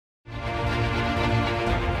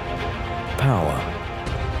Power.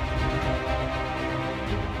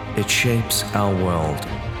 It shapes our world.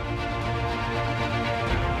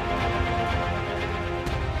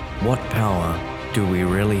 What power do we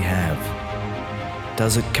really have?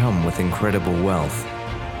 Does it come with incredible wealth,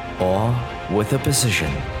 or with a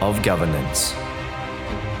position of governance?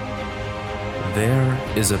 There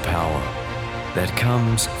is a power that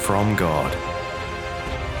comes from God.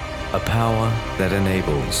 A power that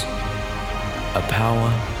enables. A power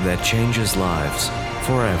that changes lives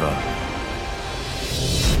forever.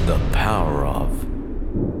 The power of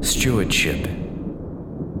stewardship.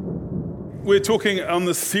 We're talking on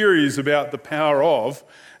this series about the power of,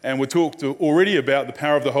 and we talked already about the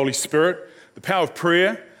power of the Holy Spirit, the power of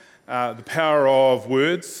prayer, the power of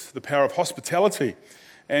words, the power of hospitality.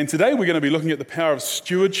 And today we're going to be looking at the power of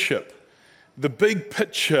stewardship. The big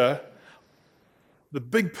picture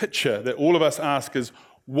that all of us ask is,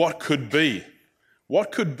 what could be?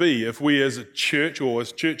 What could be if we as a church, or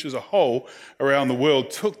as church as a whole around the world,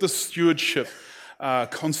 took the stewardship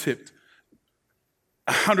concept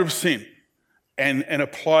 100% and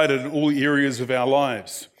applied it in all areas of our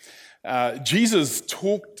lives? Jesus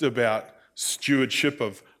talked about stewardship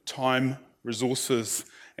of time, resources,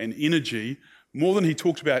 and energy more than he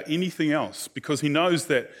talked about anything else, because he knows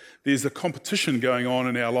that there's a competition going on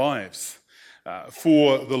in our lives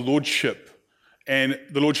for the lordship and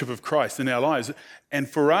the lordship of Christ in our lives. And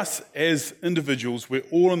for us as individuals, we're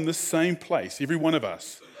all in the same place, every one of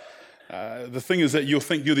us. The thing is that you'll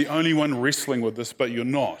think you're the only one wrestling with this, but you're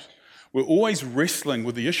not. We're always wrestling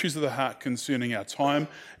with the issues of the heart concerning our time,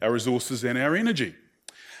 our resources, and our energy.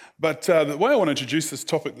 But the way I want to introduce this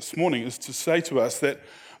topic this morning is to say to us that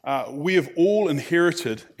we have all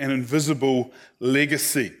inherited an invisible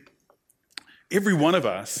legacy. Every one of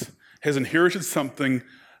us has inherited something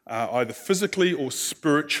either physically or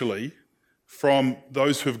spiritually from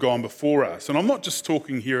those who have gone before us. And I'm not just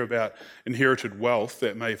talking here about inherited wealth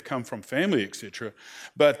that may have come from family, etc.,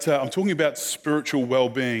 but I'm talking about spiritual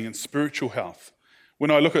well-being and spiritual health.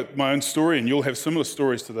 When I look at my own story, and you'll have similar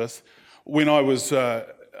stories to this, when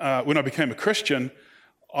I became a Christian,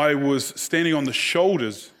 I was standing on the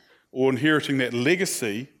shoulders or inheriting that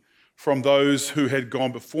legacy from those who had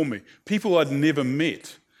gone before me, people I'd never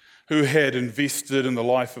met, who had invested in the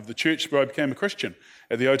life of the church where I became a Christian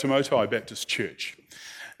at the Otamotai Baptist Church.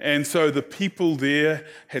 And so the people there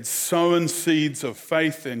had sown seeds of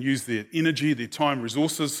faith and used their energy, their time,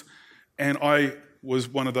 resources, and I was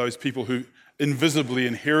one of those people who invisibly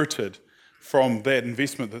inherited from that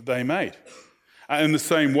investment that they made. In the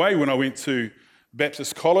same way, when I went to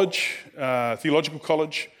Baptist College, Theological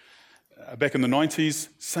College, back in the 90s,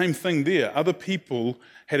 same thing there. Other people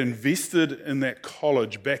had invested in that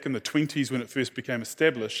college back in the 20s when it first became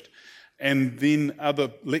established, and then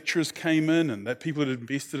other lecturers came in and that people had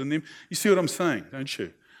invested in them. You see what I'm saying, don't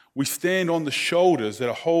you? We stand on the shoulders at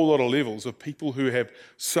a whole lot of levels of people who have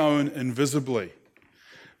sown invisibly.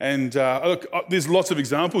 And look, there's lots of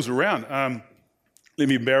examples around. Let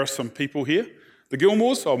me embarrass some people here. The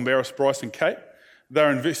Gilmores, I'll embarrass Bryce and Kate.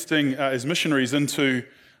 They're investing as missionaries into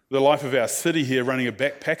the life of our city here, running a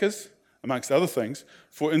backpackers, amongst other things,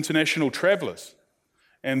 for international travellers.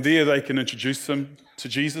 And there they can introduce them to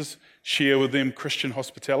Jesus, share with them Christian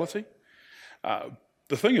hospitality.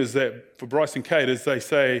 The thing is that for Bryce and Kate, as they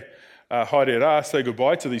say hi to say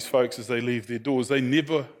goodbye to these folks as they leave their doors, they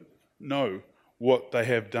never know what they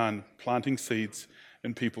have done planting seeds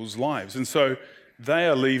in people's lives. And so they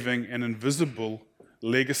are leaving an invisible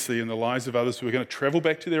legacy in the lives of others who are going to travel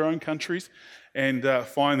back to their own countries and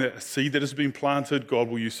find that a seed that has been planted, God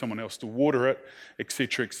will use someone else to water it,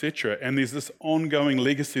 etc., etc. And there's this ongoing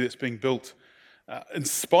legacy that's being built in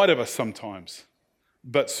spite of us sometimes,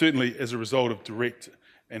 but certainly as a result of direct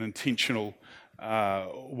and intentional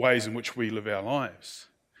ways in which we live our lives.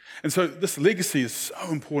 And so this legacy is so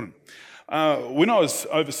important. When I was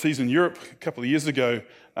overseas in Europe a couple of years ago,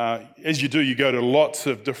 as you do, you go to lots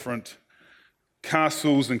of different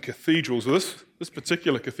castles and cathedrals. This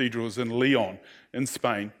particular cathedral is in Leon, in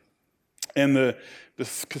Spain, and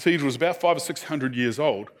this cathedral is about 500 or 600 years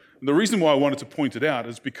old. And the reason why I wanted to point it out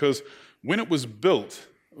is because when it was built,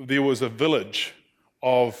 there was a village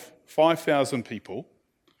of 5,000 people,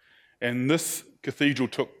 and this cathedral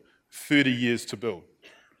took 30 years to build.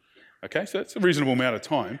 Okay, so that's a reasonable amount of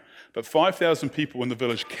time, but 5,000 people in the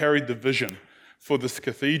village carried the vision for this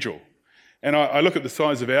cathedral. And I look at the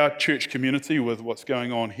size of our church community with what's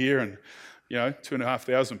going on here, and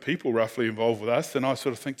 2,500 people roughly involved with us, and I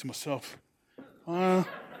sort of think to myself, it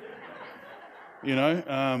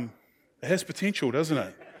has potential, doesn't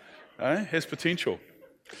it? It has potential.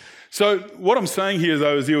 So what I'm saying here,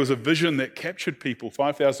 though, is there was a vision that captured people,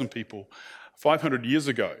 5,000 people, 500 years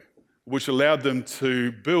ago, which allowed them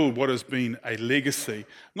to build what has been a legacy,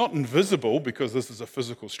 not invisible because this is a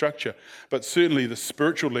physical structure, but certainly the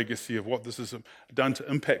spiritual legacy of what this has done to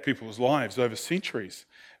impact people's lives over centuries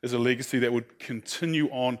is a legacy that would continue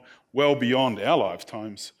on well beyond our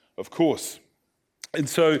lifetimes, of course. And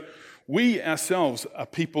so we ourselves are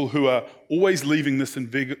people who are always leaving this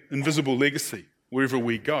invisible legacy wherever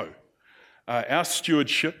we go. Our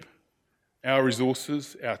stewardship, our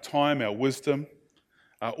resources, our time, our wisdom,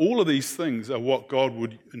 all of these things are what God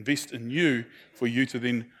would invest in you for you to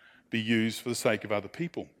then be used for the sake of other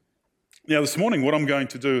people. Now, this morning, what I'm going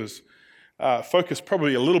to do is focus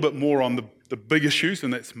probably a little bit more on the big issues,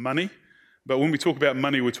 and that's money. But when we talk about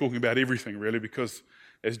money, we're talking about everything, really, because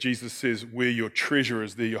as Jesus says, where your treasure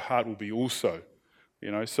is, there your heart will be also.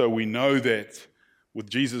 So we know that with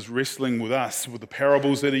Jesus wrestling with us, with the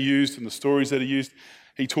parables that he used and the stories that he used,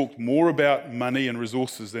 he talked more about money and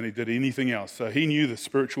resources than he did anything else. So he knew the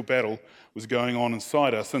spiritual battle was going on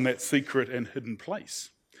inside us in that secret and hidden place.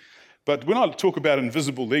 But when I talk about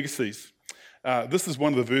invisible legacies, this is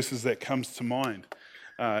one of the verses that comes to mind.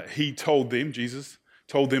 Jesus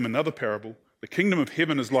told them another parable. The kingdom of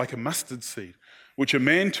heaven is like a mustard seed, which a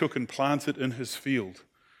man took and planted in his field.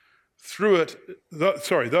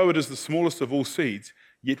 Though it is the smallest of all seeds,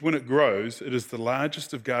 yet when it grows, it is the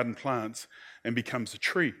largest of garden plants and becomes a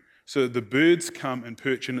tree, so that the birds come and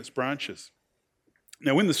perch in its branches.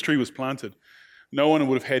 Now, when this tree was planted, no one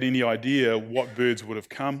would have had any idea what birds would have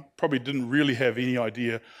come, probably didn't really have any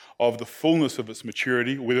idea of the fullness of its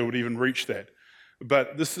maturity, or whether it would even reach that.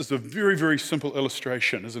 But this is a very, very simple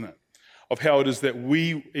illustration, isn't it, of how it is that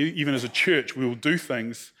we, even as a church, we will do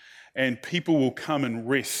things and people will come and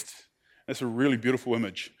rest. That's a really beautiful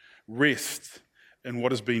image. Rest in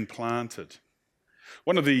what has been planted.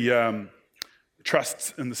 One of the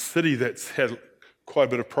trusts in the city that's had quite a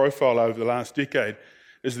bit of profile over the last decade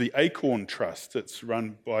is the Acorn Trust. It's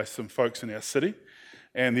run by some folks in our city.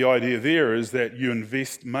 And the idea there is that you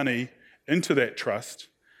invest money into that trust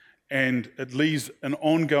and it leaves an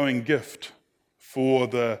ongoing gift for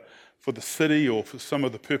the city or for some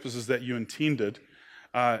of the purposes that you intended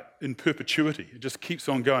in perpetuity. It just keeps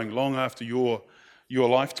on going long after your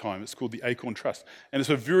lifetime. It's called the Acorn Trust. And it's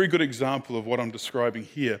a very good example of what I'm describing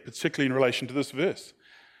here, particularly in relation to this verse,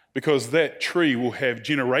 because that tree will have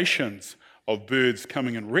generations of birds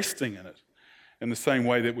coming and resting in it in the same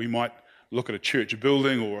way that we might look at a church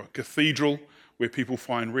building or a cathedral where people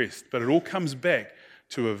find rest. But it all comes back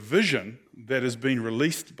to a vision that has been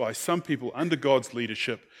released by some people under God's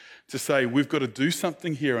leadership to say we've got to do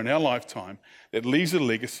something here in our lifetime that leaves a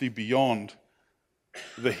legacy beyond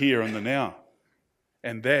the here and the now.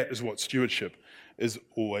 And that is what stewardship is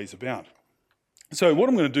always about. So what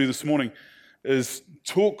I'm going to do this morning is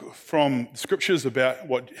talk from scriptures about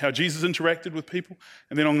how Jesus interacted with people,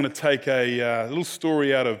 and then I'm going to take a little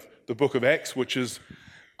story out of the book of Acts, which is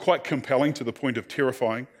quite compelling to the point of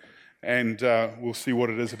terrifying, and we'll see what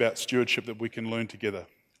it is about stewardship that we can learn together.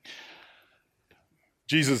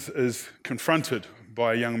 Jesus is confronted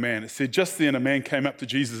by a young man. It said, just then a man came up to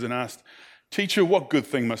Jesus and asked, "Teacher, what good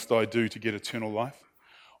thing must I do to get eternal life?"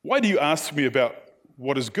 "Why do you ask me about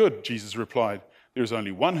what is good?" Jesus replied. "There is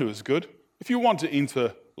only one who is good. If you want to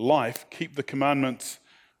enter life, keep the commandments.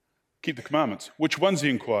 Which ones?" he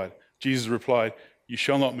inquired. Jesus replied, "You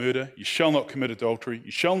shall not murder, you shall not commit adultery,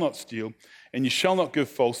 you shall not steal, and you shall not give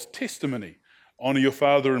false testimony. Honor your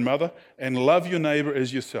father and mother, and love your neighbor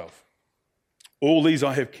as yourself." "All these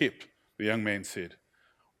I have kept," the young man said.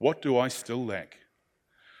 "What do I still lack?"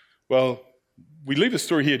 Well, we leave the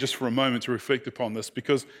story here just for a moment to reflect upon this,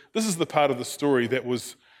 because this is the part of the story that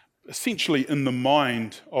was essentially in the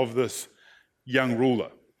mind of this young ruler.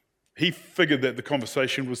 He figured that the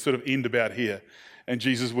conversation would sort of end about here, and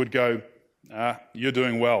Jesus would go, "You're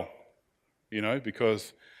doing well,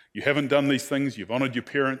 because you haven't done these things, you've honored your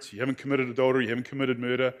parents, you haven't committed adultery, you haven't committed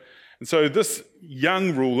murder." And so this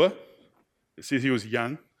young ruler, it says he was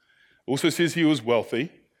young, also says he was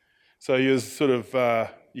wealthy, so he was sort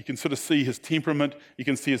of, you can sort of see his temperament, you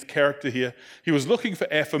can see his character here. He was looking for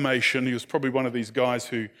affirmation. He was probably one of these guys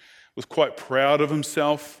who was quite proud of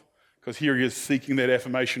himself, because here he is seeking that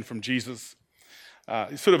affirmation from Jesus.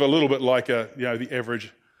 He's sort of a little bit like the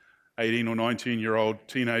average 18 or 19-year-old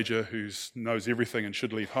teenager who knows everything and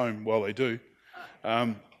should leave home while they do.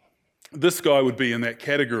 This guy would be in that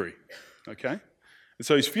category, okay? And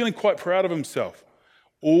so he's feeling quite proud of himself.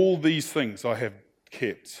 "All these things I have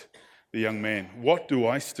kept," the young man. "What do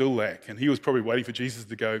I still lack?" And he was probably waiting for Jesus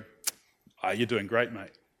to go, "You're doing great,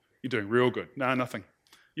 mate. You're doing real good." "No, nothing.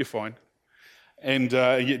 You're fine." And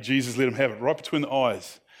yet Jesus let him have it right between the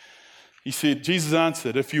eyes. He said, Jesus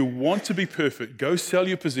answered, if you want to be perfect, go sell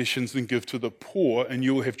your possessions and give to the poor, and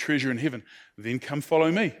you will have treasure in heaven. Then come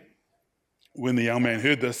follow me. When the young man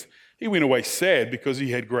heard this, he went away sad because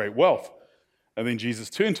he had great wealth. And then Jesus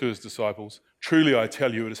turned to his disciples, truly I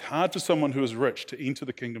tell you, it is hard for someone who is rich to enter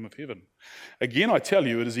the kingdom of heaven. Again, I tell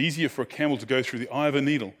you, it is easier for a camel to go through the eye of a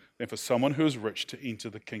needle than for someone who is rich to enter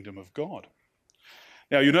the kingdom of God.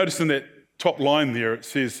 Now, you'll notice in that top line there, it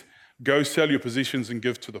says, go sell your possessions and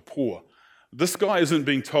give to the poor. This guy isn't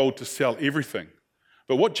being told to sell everything.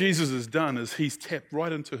 But what Jesus has done is he's tapped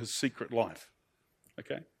right into his secret life.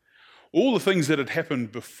 Okay? All the things that had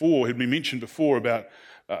happened before, had been mentioned before about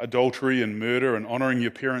adultery and murder and honoring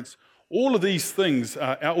your parents, all of these things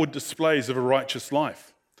are outward displays of a righteous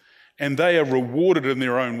life. And they are rewarded in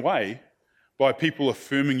their own way by people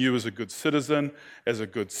affirming you as a good citizen, as a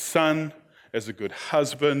good son, as a good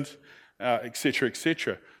husband, etc.,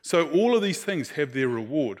 etc. So all of these things have their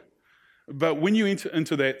reward. But when you enter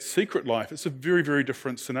into that secret life, it's a very, very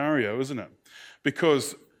different scenario, isn't it?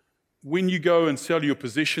 Because when you go and sell your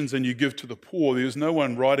possessions and you give to the poor, there's no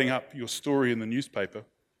one writing up your story in the newspaper.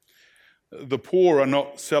 The poor are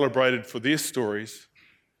not celebrated for their stories.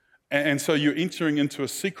 And so you're entering into a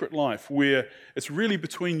secret life where it's really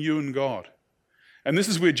between you and God. And this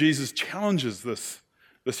is where Jesus challenges this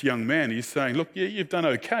young man. He's saying, look, yeah, you've done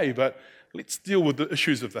okay, but let's deal with the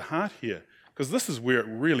issues of the heart here, because this is where it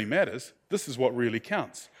really matters. This is what really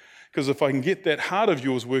counts. Because if I can get that heart of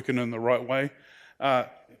yours working in the right way,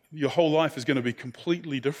 your whole life is going to be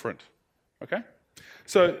completely different. Okay?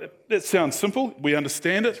 So that sounds simple. We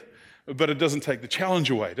understand it, but it doesn't take the challenge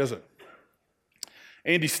away, does it?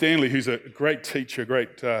 Andy Stanley, who's a great teacher,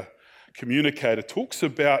 great communicator, talks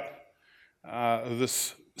about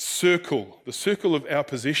this circle, the circle of our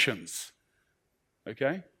possessions.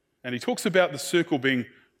 Okay? And he talks about the circle being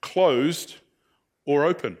closed or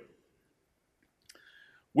open.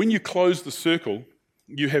 When you close the circle,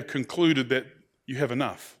 you have concluded that you have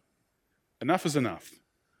enough. Enough is enough.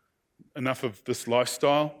 Enough of this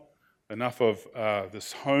lifestyle, enough of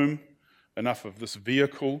this home, enough of this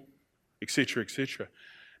vehicle, etc., etc.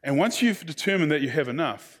 And once you've determined that you have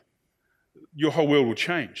enough, your whole world will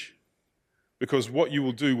change. Because what you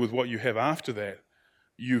will do with what you have after that,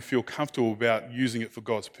 you feel comfortable about using it for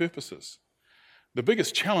God's purposes. The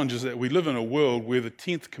biggest challenge is that we live in a world where the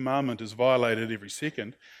 10th commandment is violated every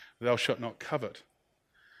second, thou shalt not covet.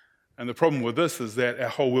 And the problem with this is that our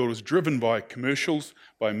whole world is driven by commercials,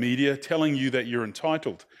 by media, telling you that you're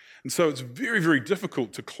entitled. And so it's very, very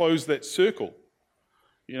difficult to close that circle.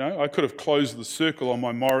 You know, I could have closed the circle on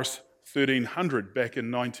my Morris 1300 back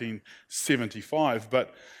in 1975,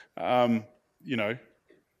 but, you know,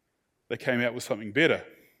 they came out with something better.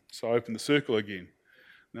 So I opened the circle again.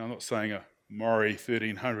 Now, I'm not saying a Maury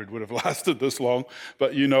 1300 would have lasted this long,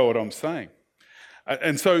 but you know what I'm saying.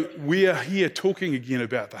 And so we are here talking again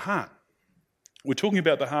about the heart. We're talking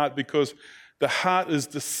about the heart because the heart is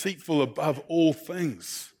deceitful above all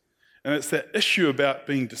things. And it's that issue about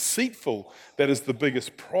being deceitful that is the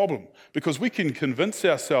biggest problem, because we can convince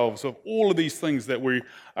ourselves of all of these things that we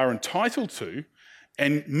are entitled to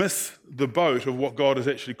and miss the boat of what God is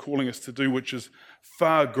actually calling us to do, which is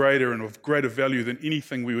far greater and of greater value than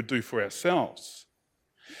anything we would do for ourselves.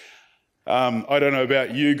 I don't know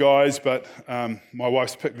about you guys, but my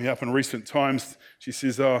wife's picked me up in recent times. She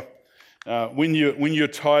says, when you're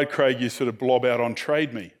tired, Craig, you sort of blob out on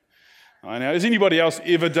Trade Me. Now, has anybody else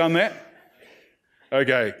ever done that?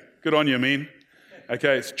 Okay, good on you, men.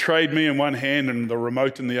 Okay, it's Trade Me in one hand and the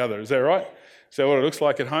remote in the other. Is that right? Is that what it looks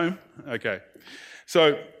like at home? Okay.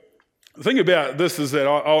 So the thing about this is that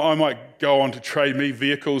I might go on to Trade Me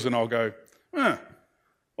vehicles and I'll go,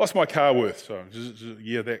 what's my car worth? So,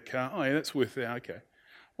 yeah, that car. Oh, yeah, that's worth that. Okay.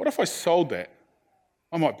 What if I sold that?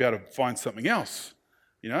 I might be able to find something else,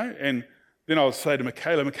 you know? And then I'll say to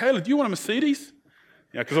Michaela, do you want a Mercedes?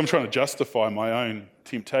 You know, because I'm trying to justify my own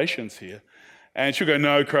temptations here. And she'll go,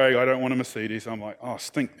 no, Craig, I don't want a Mercedes. I'm like, oh,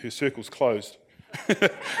 stink, her circle's closed.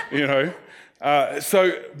 You know?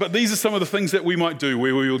 But these are some of the things that we might do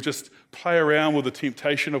where we will just play around with the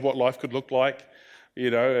temptation of what life could look like,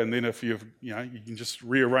 you know, and then if you can just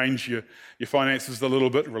rearrange your finances a little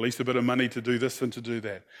bit, release a bit of money to do this and to do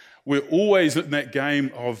that. We're always in that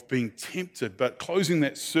game of being tempted, but closing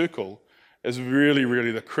that circle is really,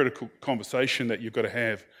 really the critical conversation that you've got to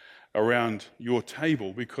have around your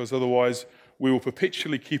table, because otherwise we will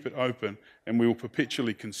perpetually keep it open and we will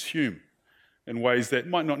perpetually consume in ways that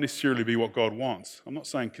might not necessarily be what God wants. I'm not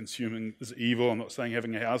saying consuming is evil. I'm not saying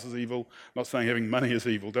having a house is evil. I'm not saying having money is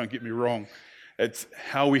evil. Don't get me wrong. It's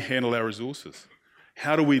how we handle our resources,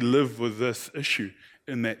 How do we live with this issue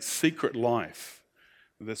in that secret life?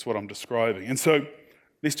 That's what I'm describing. And so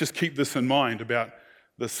let's just keep this in mind about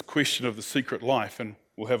this question of the secret life, and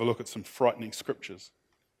we'll have a look at some frightening scriptures.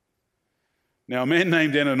 Now, a man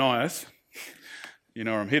named Ananias, you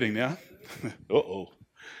know where I'm heading now,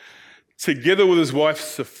 together with his wife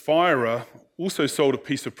Sapphira, also sold a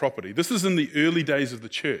piece of property. This is in the early days of the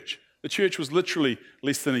church. The church was literally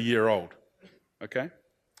less than a year old, okay?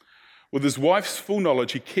 With his wife's full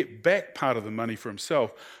knowledge, he kept back part of the money for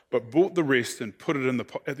himself, but bought the rest and put it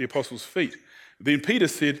at the apostles' feet. Then Peter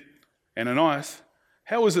said, Ananias,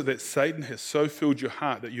 how is it that Satan has so filled your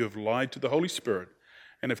heart that you have lied to the Holy Spirit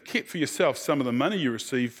and have kept for yourself some of the money you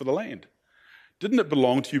received for the land? Didn't it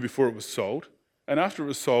belong to you before it was sold? And after it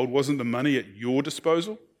was sold, wasn't the money at your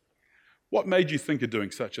disposal? What made you think of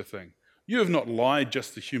doing such a thing? You have not lied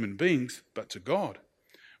just to human beings, but to God.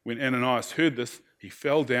 When Ananias heard this, he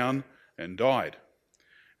fell down and died.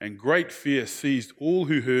 And great fear seized all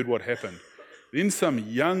who heard what happened. Then some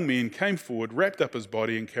young men came forward, wrapped up his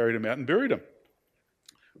body, and carried him out and buried him.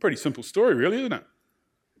 Pretty simple story, really, isn't it?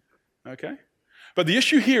 Okay? But the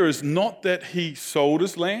issue here is not that he sold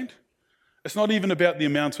his land. It's not even about the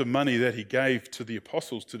amount of money that he gave to the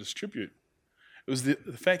apostles to distribute. It was the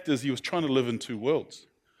fact is he was trying to live in two worlds.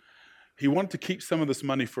 He wanted to keep some of this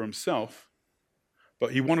money for himself,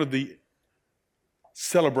 but he wanted the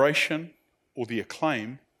celebration or the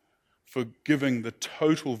acclaim for giving the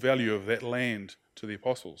total value of that land to the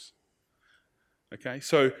apostles. Okay,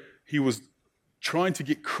 so he was trying to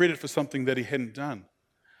get credit for something that he hadn't done.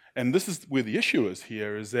 And this is where the issue is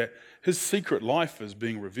here, is that his secret life is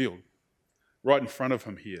being revealed right in front of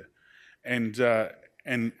him here. And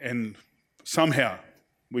somehow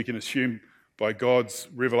we can assume by God's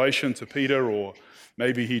revelation to Peter, or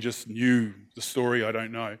maybe he just knew the story, I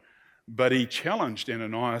don't know. But he challenged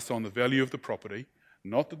Ananias on the value of the property.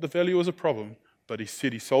 Not that the value was a problem, but he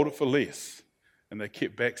said he sold it for less, and they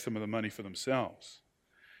kept back some of the money for themselves.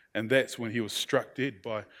 And that's when he was struck dead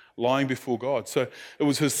by lying before God. So it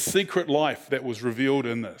was his secret life that was revealed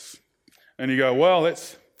in this. And you go, well,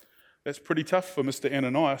 that's pretty tough for Mr.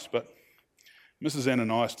 Ananias, but Mrs.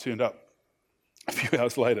 Ananias turned up a few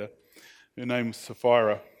hours later. Her name was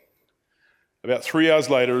Sapphira. About 3 hours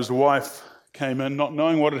later, his wife came in, not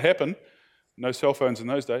knowing what had happened. No cell phones in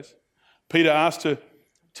those days. Peter asked her,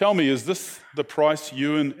 tell me, is this the price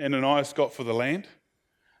you and Ananias got for the land?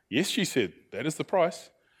 Yes, she said, that is the price.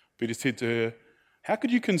 Peter said to her, how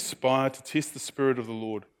could you conspire to test the Spirit of the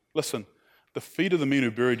Lord? Listen, the feet of the men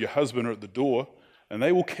who buried your husband are at the door, and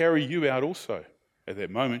they will carry you out also. At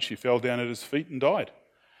that moment, she fell down at his feet and died.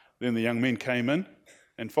 Then the young men came in,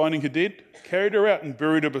 and finding her dead, carried her out and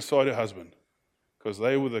buried her beside her husband, because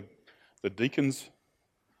they were the deacons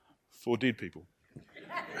for dead people.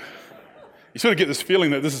 You sort of get this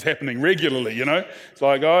feeling that this is happening regularly, you know? It's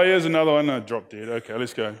like, oh, here's another one, drop dead. Okay,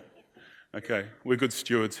 let's go. Okay, we're good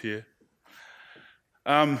stewards here.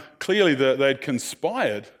 Clearly, they'd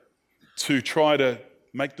conspired to try to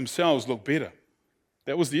make themselves look better.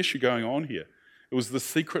 That was the issue going on here. It was the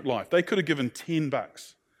secret life. They could have given $10.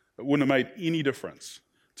 It wouldn't have made any difference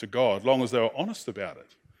to God, long as they were honest about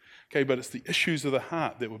it. Okay, but it's the issues of the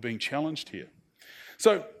heart that were being challenged here.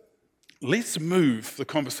 So let's move the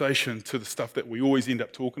conversation to the stuff that we always end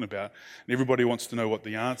up talking about, and everybody wants to know what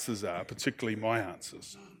the answers are, particularly my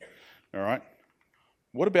answers. All right?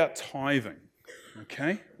 What about tithing?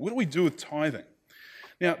 Okay? What do we do with tithing?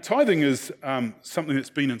 Now, tithing is something that's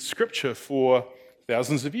been in Scripture for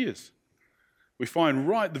thousands of years. We find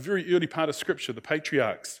right at the very early part of Scripture, the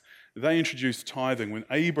patriarchs, they introduced tithing when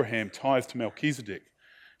Abraham tithed to Melchizedek.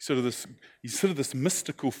 He's sort of this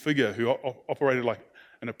mystical figure who operated like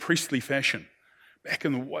in a priestly fashion back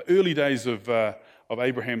in the early days of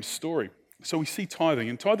Abraham's story. So we see tithing,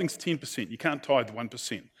 and tithing's 10%. You can't tithe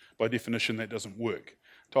 1%. By definition, that doesn't work.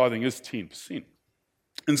 Tithing is 10%.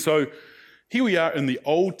 And so here we are in the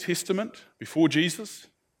Old Testament before Jesus,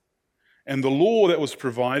 and the law that was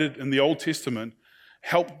provided in the Old Testament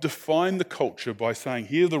helped define the culture by saying,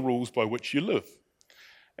 here are the rules by which you live.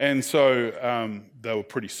 And so they were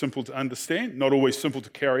pretty simple to understand, not always simple to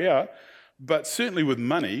carry out, but certainly with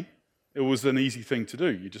money, it was an easy thing to do.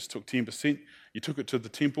 You just took 10%, you took it to the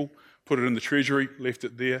temple, put it in the treasury, left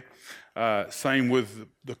it there. Same with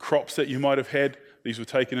the crops that you might have had. These were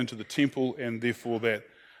taken into the temple, and therefore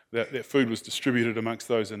that food was distributed amongst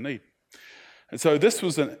those in need. And so this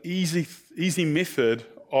was an easy method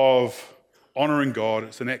of honouring God.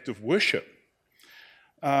 It's an act of worship.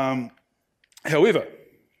 However,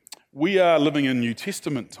 we are living in New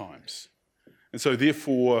Testament times, and so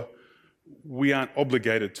therefore we aren't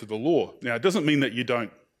obligated to the law. Now, it doesn't mean that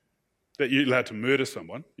that you're allowed to murder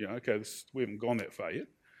someone. Okay, we haven't gone that far yet.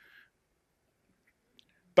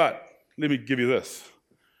 But let me give you this.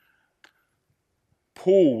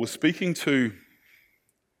 Paul was speaking to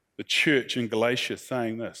the church in Galatia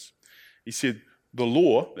saying this. He said, the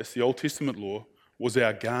law, that's the Old Testament law, was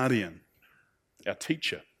our guardian, our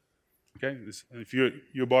teacher. Okay, if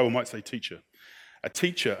your Bible might say teacher. A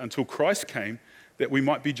teacher until Christ came that we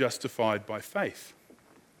might be justified by faith.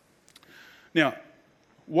 Now,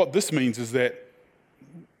 what this means is that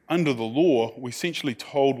under the law, we're essentially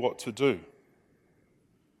told what to do.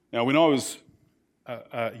 Now, when I was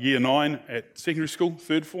year 9 at secondary school,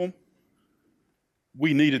 third form,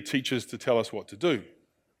 we needed teachers to tell us what to do.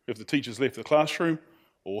 If the teachers left the classroom,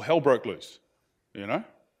 all hell broke loose, I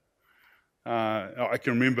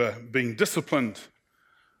can remember being disciplined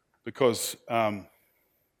because I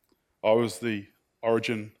was the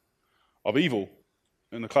origin of evil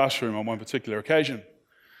in the classroom on one particular occasion.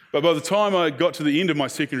 But by the time I got to the end of my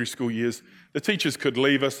secondary school years, the teachers could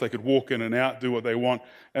leave us, they could walk in and out, do what they want,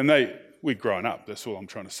 and we'd grown up, that's all I'm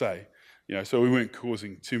trying to say. So we weren't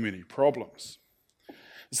causing too many problems.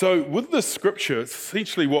 So with this scripture,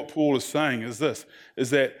 essentially what Paul is saying is this, is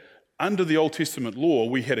that under the Old Testament law,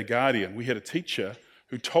 we had a guardian, we had a teacher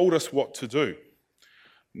who told us what to do.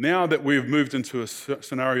 Now that we've moved into a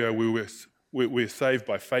scenario where we're saved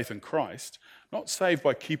by faith in Christ, not saved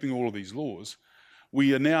by keeping all of these laws,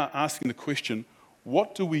 we are now asking the question,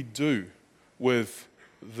 what do we do with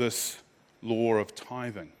this law of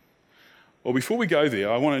tithing? Well, before we go there,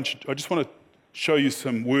 I just want to show you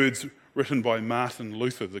some words written by Martin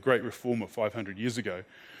Luther, the great reformer 500 years ago,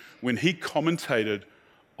 when he commentated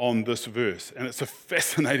on this verse. And it's a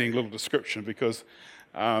fascinating little description because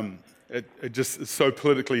it just is so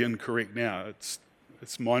politically incorrect now.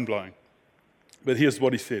 It's mind-blowing. But here's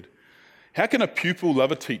what he said. How can a pupil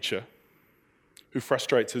love a teacher who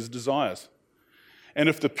frustrates his desires? And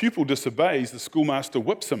if the pupil disobeys, the schoolmaster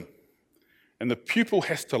whips him. And the pupil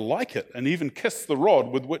has to like it and even kiss the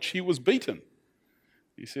rod with which he was beaten.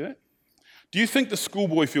 You see that? Do you think the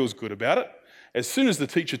schoolboy feels good about it? As soon as the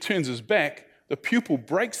teacher turns his back, the pupil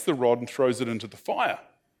breaks the rod and throws it into the fire.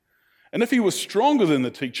 And if he was stronger than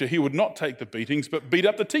the teacher, he would not take the beatings, but beat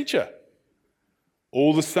up the teacher.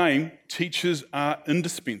 All the same, teachers are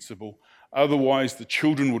indispensable. Otherwise, the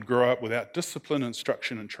children would grow up without discipline,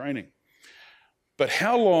 instruction, and training. But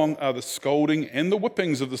how long are the scolding and the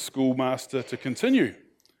whippings of the schoolmaster to continue?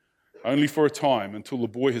 Only for a time, until the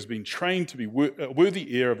boy has been trained to be a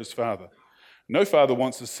worthy heir of his father. No father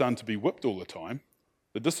wants his son to be whipped all the time.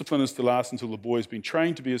 The discipline is to last until the boy has been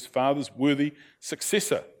trained to be his father's worthy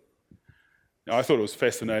successor. Now, I thought it was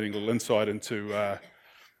fascinating little insight into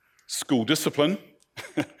school discipline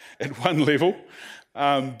at one level,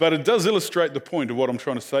 but it does illustrate the point of what I'm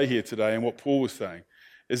trying to say here today and what Paul was saying,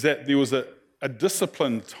 is that there was a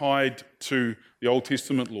discipline tied to the Old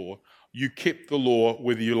Testament law. You kept the law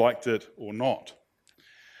whether you liked it or not.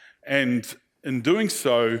 And in doing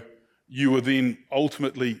so, you were then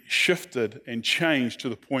ultimately shifted and changed to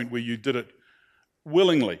the point where you did it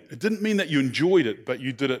willingly. It didn't mean that you enjoyed it, but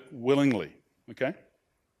you did it willingly, okay?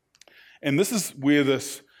 And this is where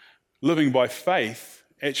this living by faith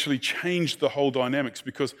actually changed the whole dynamics,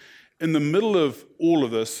 because in the middle of all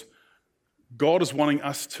of this, God is wanting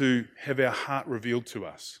us to have our heart revealed to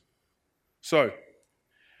us. So,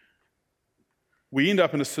 we end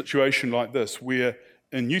up in a situation like this where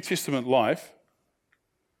in New Testament life,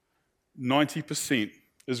 90%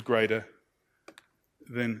 is greater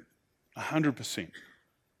than 100%.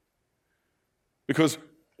 Because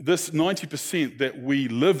this 90% that we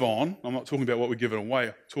live on, I'm not talking about what we give it away,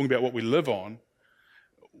 I'm talking about what we live on,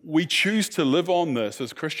 we choose to live on this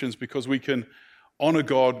as Christians because we can honor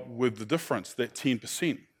God with the difference, that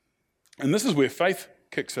 10%. And this is where faith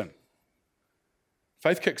kicks in.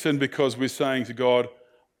 Faith kicks in because we're saying to God,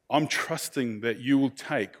 I'm trusting that you will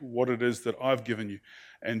take what it is that I've given you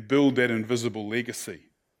and build that invisible legacy.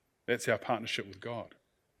 That's our partnership with God.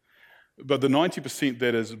 But the 90%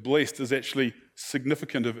 that is blessed is actually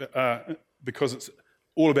significant because it's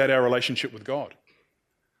all about our relationship with God.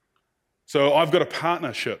 So I've got a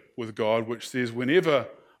partnership with God which says whenever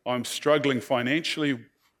I'm struggling financially,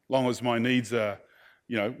 long as my needs are,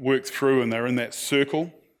 worked through and they're in that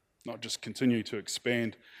circle, not just continue to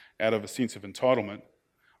expand out of a sense of entitlement,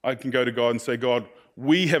 I can go to God and say, God,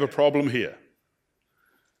 we have a problem here.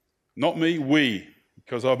 Not me, we,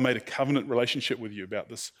 because I've made a covenant relationship with you about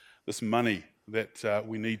this money that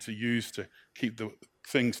we need to use to keep the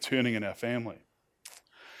things turning in our family.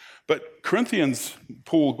 But Corinthians,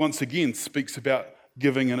 Paul once again speaks about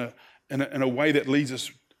giving in a way that leads us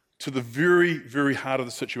to the very, very heart of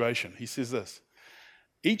the situation. He says this,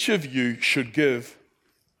 Each of you should give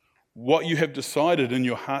what you have decided in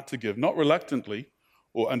your heart to give, not reluctantly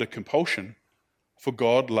or under compulsion, for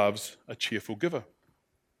God loves a cheerful giver.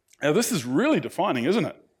 Now, this is really defining, isn't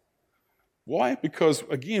it? Why? Because,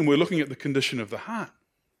 again, we're looking at the condition of the heart.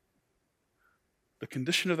 The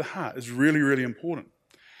condition of the heart is really, really important.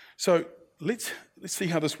 So let's see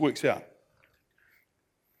how this works out.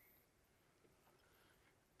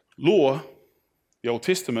 Law, the Old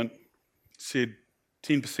Testament, said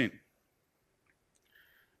 10%.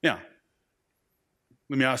 Now,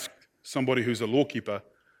 let me ask somebody who's a lawkeeper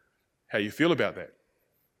how you feel about that.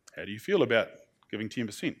 How do you feel about giving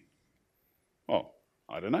 10%? Well,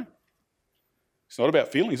 I don't know. It's not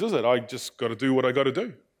about feelings, is it? I just got to do what I got to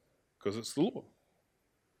do because it's the law.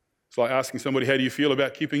 It's like asking somebody, how do you feel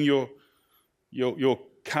about keeping your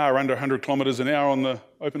car under 100 kilometres an hour on the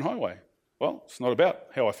open highway? Well, it's not about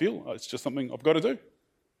how I feel. It's just something I've got to do.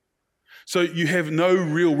 So you have no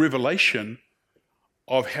real revelation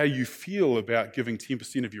of how you feel about giving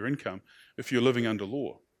 10% of your income if you're living under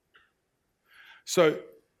law. So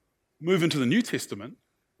move into the New Testament.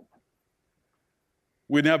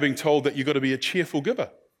 We're now being told that you've got to be a cheerful giver.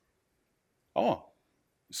 Oh,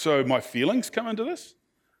 so my feelings come into this?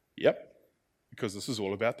 Yep, because this is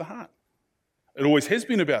all about the heart. It always has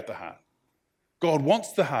been about the heart. God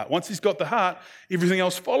wants the heart. Once he's got the heart, everything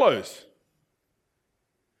else follows.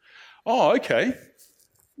 Oh, okay.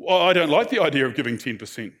 Well, I don't like the idea of giving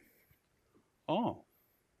 10%. Oh,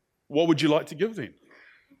 what would you like to give then?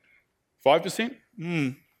 5%?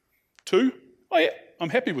 2? Oh yeah, I'm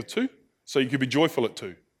happy with 2. So you could be joyful at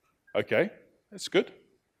 2. Okay, that's good.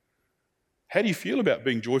 How do you feel about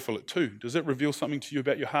being joyful at 2? Does it reveal something to you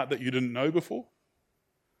about your heart that you didn't know before?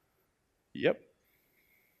 Yep.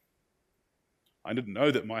 I didn't know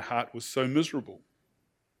that my heart was so miserable.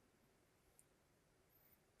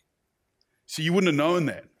 So you wouldn't have known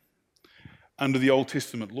that under the Old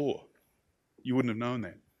Testament law. You wouldn't have known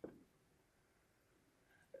that.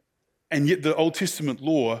 And yet the Old Testament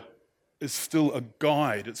law is still a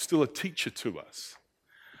guide. It's still a teacher to us.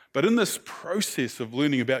 But in this process of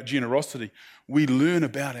learning about generosity, we learn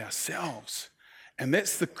about ourselves. And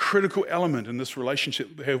that's the critical element in this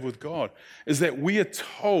relationship we have with God, is that we are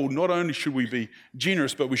told not only should we be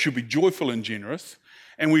generous, but we should be joyful and generous.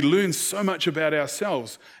 And we learn so much about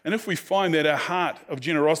ourselves. And if we find that our heart of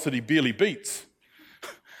generosity barely beats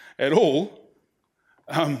at all,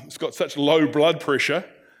 it's got such low blood pressure,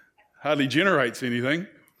 hardly generates anything,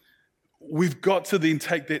 we've got to then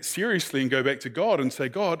take that seriously and go back to God and say,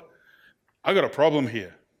 God, I got a problem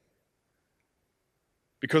here.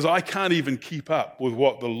 Because I can't even keep up with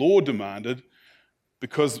what the law demanded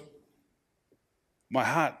because my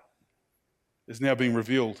heart is now being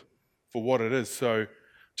revealed for what it is. So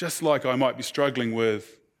just like I might be struggling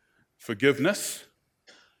with forgiveness,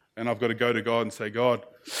 and I've got to go to God and say, God,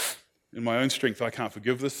 in my own strength, I can't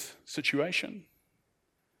forgive this situation.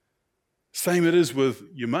 Same it is with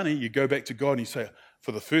your money. You go back to God and you say,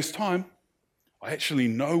 for the first time, I actually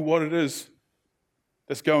know what it is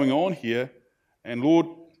that's going on here. And Lord,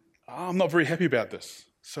 I'm not very happy about this.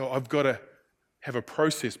 So I've got to have a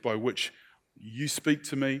process by which you speak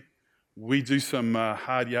to me. We do some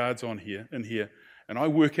hard yards in here, and I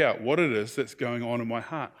work out what it is that's going on in my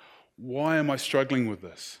heart. Why am I struggling with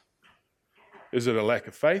this? Is it a lack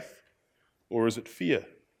of faith or is it fear?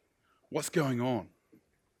 What's going on?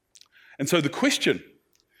 And so the question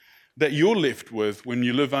that you're left with when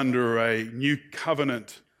you live under a new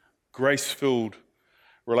covenant, grace-filled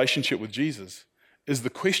relationship with Jesus is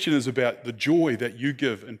the question is about the joy that you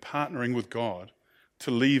give in partnering with God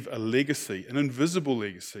to leave a legacy, an invisible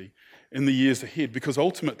legacy in the years ahead, because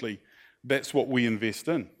ultimately that's what we invest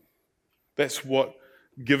in. That's what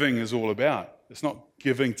giving is all about. It's not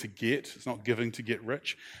giving to get, it's not giving to get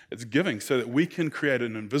rich. It's giving so that we can create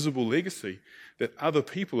an invisible legacy that other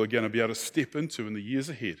people are going to be able to step into in the years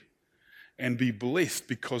ahead and be blessed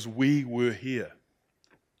because we were here.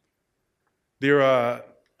 There are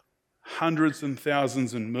hundreds and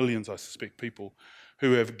thousands and millions, I suspect, people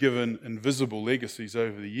who have given invisible legacies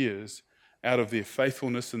over the years out of their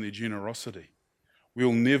faithfulness and their generosity.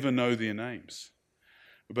 We'll never know their names.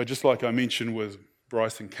 But just like I mentioned with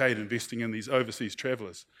Bryce and Kate investing in these overseas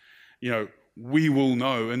travelers, we will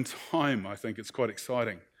know in time, I think it's quite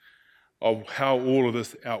exciting, of how all of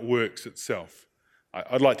this outworks itself.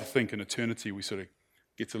 I'd like to think in eternity we sort of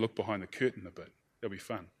get to look behind the curtain a bit. That'll be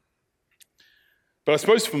fun. But I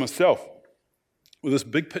suppose for myself, with this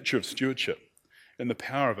big picture of stewardship and the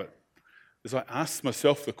power of it, as I ask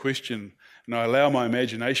myself the question and I allow my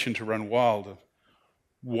imagination to run wild of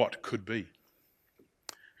what could be.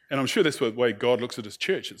 And I'm sure that's the way God looks at his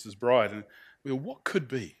church. It's his bride. And Well, what could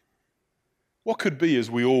be? What could be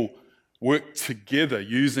as we all work together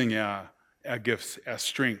using our gifts, our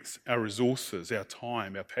strengths, our resources, our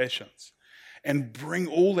time, our passions, and bring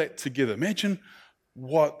all that together? Imagine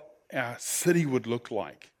what our city would look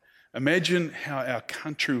like. Imagine how our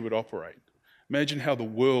country would operate. Imagine how the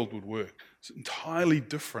world would work. It's entirely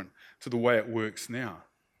different to the way it works now,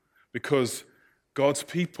 because God's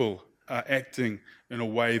people are acting in a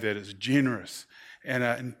way that is generous and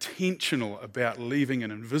are intentional about leaving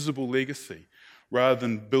an invisible legacy rather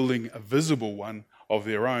than building a visible one of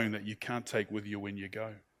their own that you can't take with you when you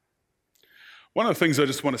go. One of the things I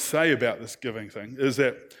just want to say about this giving thing is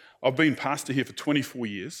that I've been pastor here for 24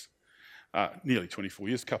 years, nearly 24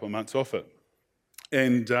 years, a couple of months off it.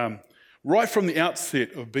 And right from the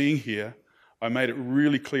outset of being here, I made it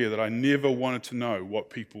really clear that I never wanted to know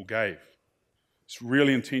what people gave. It's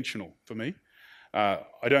really intentional for me. I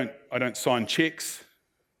don't sign checks.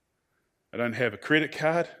 I don't have a credit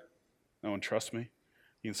card. No one trusts me.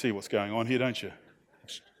 You can see what's going on here, don't you?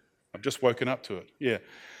 I've just woken up to it. Yeah.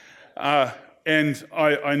 And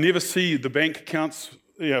I never see the bank accounts,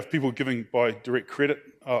 if people are giving by direct credit.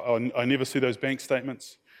 I never see those bank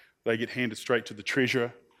statements. They get handed straight to the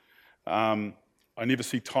treasurer. I never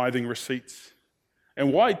see tithing receipts.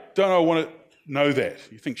 And why don't I want to know that?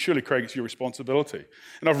 You think, surely, Craig, it's your responsibility.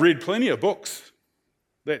 And I've read plenty of books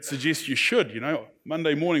that suggest you should.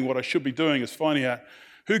 Monday morning, what I should be doing is finding out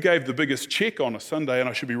who gave the biggest check on a Sunday, and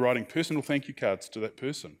I should be writing personal thank you cards to that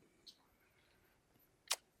person.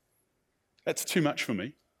 That's too much for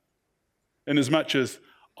me, in as much as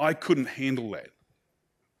I couldn't handle that.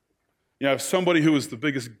 If somebody who was the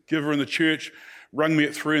biggest giver in the church rang me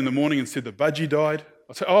at 3 a.m. and said the budgie died,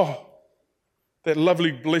 I'd say, oh, that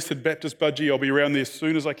lovely blessed Baptist budgie, I'll be around there as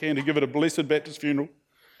soon as I can to give it a blessed Baptist funeral.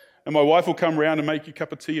 And my wife will come around and make you a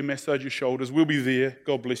cup of tea and massage your shoulders. We'll be there.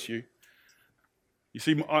 God bless you. You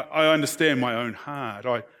see, I understand my own heart.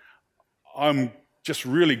 I'm just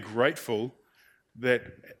really grateful that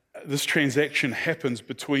this transaction happens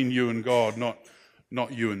between you and God,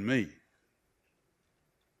 not you and me.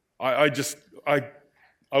 I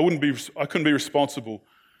couldn't be responsible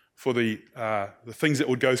for the things that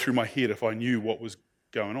would go through my head if I knew what was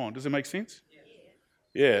going on. Does it make sense?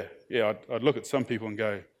 Yeah. I'd look at some people and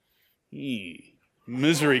go,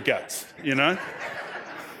 misery guts,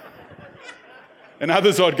 And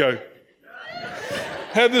others I'd go,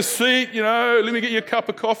 have this seat, let me get you a cup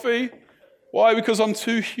of coffee. Why? Because I'm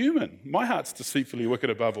too human. My heart's deceitfully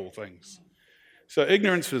wicked above all things. So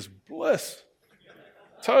ignorance is bliss.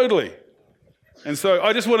 Totally. And so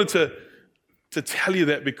I just wanted to tell you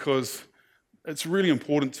that, because it's really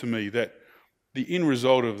important to me that the end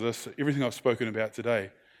result of this, everything I've spoken about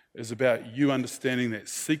today, is about you understanding that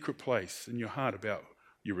secret place in your heart about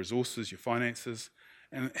your resources, your finances,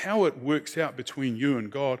 and how it works out between you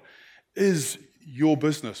and God is your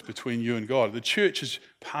business between you and God. The church is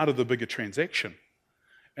part of the bigger transaction.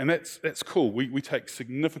 And that's cool. We take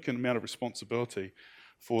significant amount of responsibility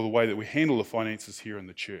for the way that we handle the finances here in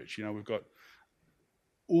the church. We've got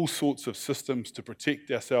all sorts of systems to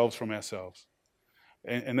protect ourselves from ourselves.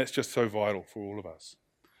 And that's just so vital for all of us.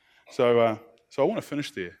 So I want to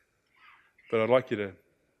finish there, but I'd like you to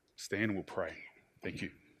stand and we'll pray. Thank you.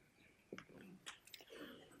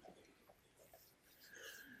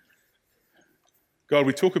 God,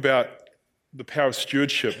 we talk about the power of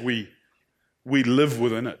stewardship. We live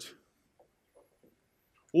within it.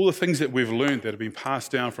 All the things that we've learned that have been passed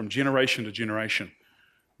down from generation to generation,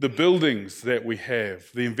 the buildings that we have,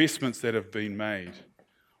 the investments that have been made,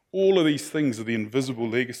 all of these things are the invisible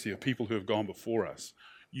legacy of people who have gone before us,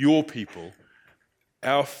 your people,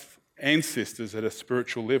 our ancestors at a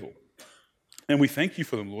spiritual level. And we thank you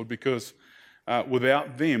for them, Lord, because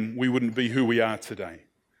without them, we wouldn't be who we are today.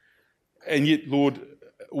 And yet, Lord,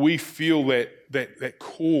 we feel that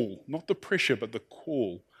call, not the pressure, but the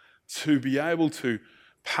call to be able to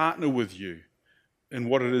partner with you in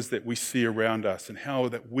what it is that we see around us and how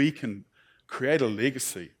that we can create a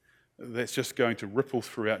legacy that's just going to ripple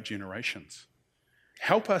throughout generations.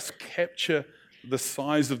 Help us capture the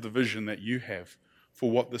size of the vision that you have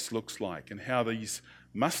for what this looks like and how these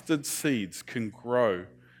mustard seeds can grow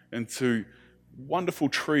into wonderful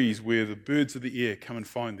trees where the birds of the air come and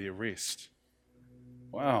find their rest.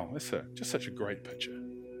 Wow, that's just such a great picture.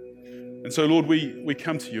 And so, Lord, we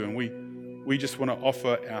come to you and we just want to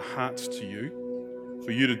offer our hearts to you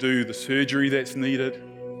for you to do the surgery that's needed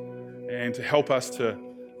and to help us to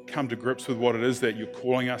come to grips with what it is that you're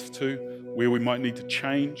calling us to, where we might need to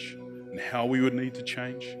change and how we would need to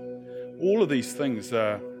change. All of these things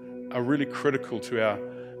are really critical to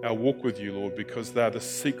our walk with you, Lord, because they're the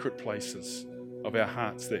secret places of our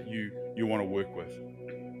hearts that you you want to work with.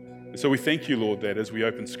 And so we thank you, Lord, that as we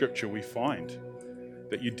open Scripture, we find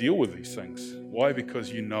that you deal with these things. Why?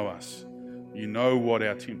 Because you know us. You know what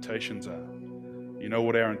our temptations are. You know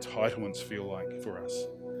what our entitlements feel like for us.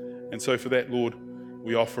 And so for that, Lord,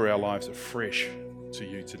 we offer our lives afresh to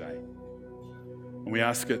you today. And we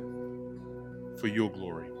ask it for your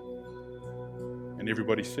glory. And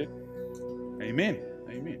everybody said, Amen.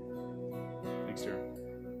 Amen. Thanks, Darren.